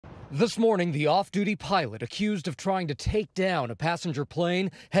This morning, the off-duty pilot accused of trying to take down a passenger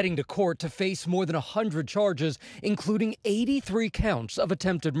plane heading to court to face more than 100 charges, including 83 counts of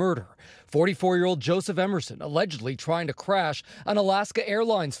attempted murder. 44-year-old Joseph Emerson allegedly trying to crash an Alaska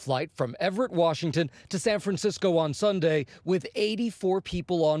Airlines flight from Everett, Washington to San Francisco on Sunday with 84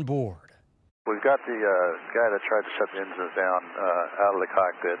 people on board. We've got the guy that tried to shut the engines down out of the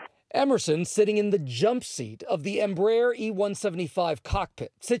cockpit. Emerson sitting in the jump seat of the Embraer E-175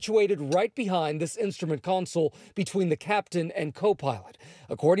 cockpit, situated right behind this instrument console between the captain and co-pilot.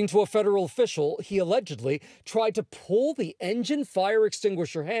 According to a federal official, he allegedly tried to pull the engine fire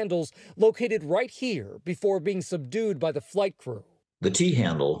extinguisher handles located right here before being subdued by the flight crew. The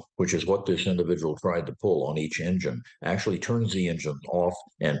T-handle, which is what this individual tried to pull on each engine, actually turns the engine off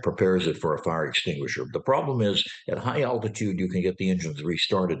and prepares it for a fire extinguisher. The problem is, at high altitude, you can get the engines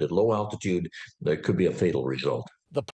restarted. At low altitude, there could be a fatal result.